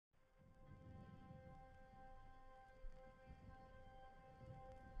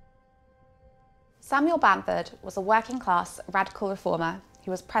Samuel Bamford was a working-class radical reformer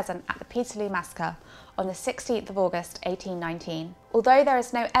who was present at the Peterloo Massacre on the 16th of August 1819. Although there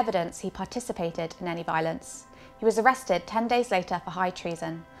is no evidence he participated in any violence, he was arrested 10 days later for high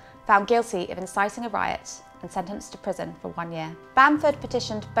treason, found guilty of inciting a riot and sentenced to prison for 1 year. Bamford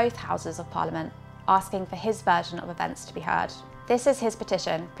petitioned both Houses of Parliament, asking for his version of events to be heard. This is his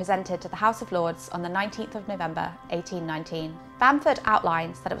petition presented to the House of Lords on the 19th of November 1819. Bamford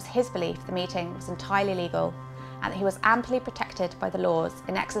outlines that it was his belief the meeting was entirely legal and that he was amply protected by the laws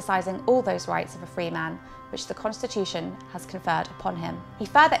in exercising all those rights of a free man which the Constitution has conferred upon him. He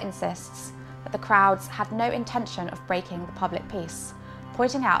further insists that the crowds had no intention of breaking the public peace,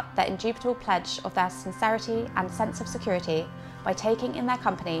 pointing out their indubitable pledge of their sincerity and sense of security by taking in their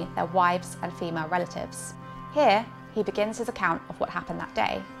company their wives and female relatives. Here, he begins his account of what happened that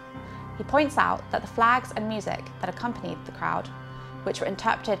day. He points out that the flags and music that accompanied the crowd, which were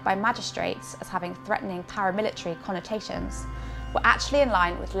interpreted by magistrates as having threatening paramilitary connotations, were actually in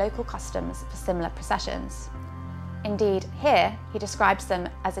line with local customs for similar processions. Indeed, here he describes them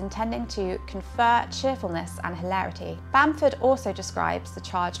as intending to confer cheerfulness and hilarity. Bamford also describes the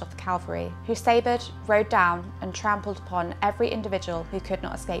charge of the cavalry, who sabred, rode down and trampled upon every individual who could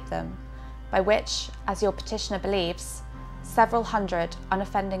not escape them, by which, as your petitioner believes, several hundred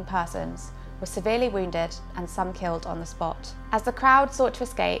unoffending persons were severely wounded and some killed on the spot. As the crowd sought to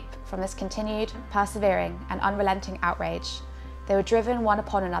escape from this continued, persevering and unrelenting outrage, they were driven one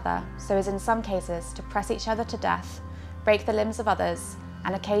upon another, so as in some cases to press each other to death, break the limbs of others,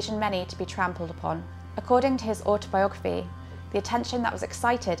 and occasion many to be trampled upon. According to his autobiography, the attention that was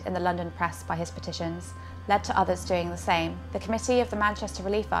excited in the London press by his petitions led to others doing the same. The Committee of the Manchester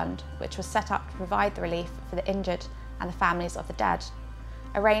Relief Fund, which was set up to provide the relief for the injured and the families of the dead,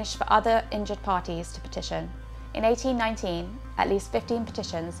 arranged for other injured parties to petition. In 1819, at least 15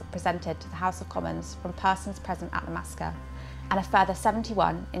 petitions were presented to the House of Commons from persons present at the massacre, and a further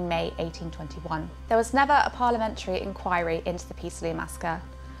 71 in May 1821. There was never a parliamentary inquiry into the Peterloo Massacre,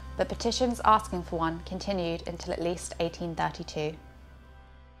 but petitions asking for one continued until at least 1832.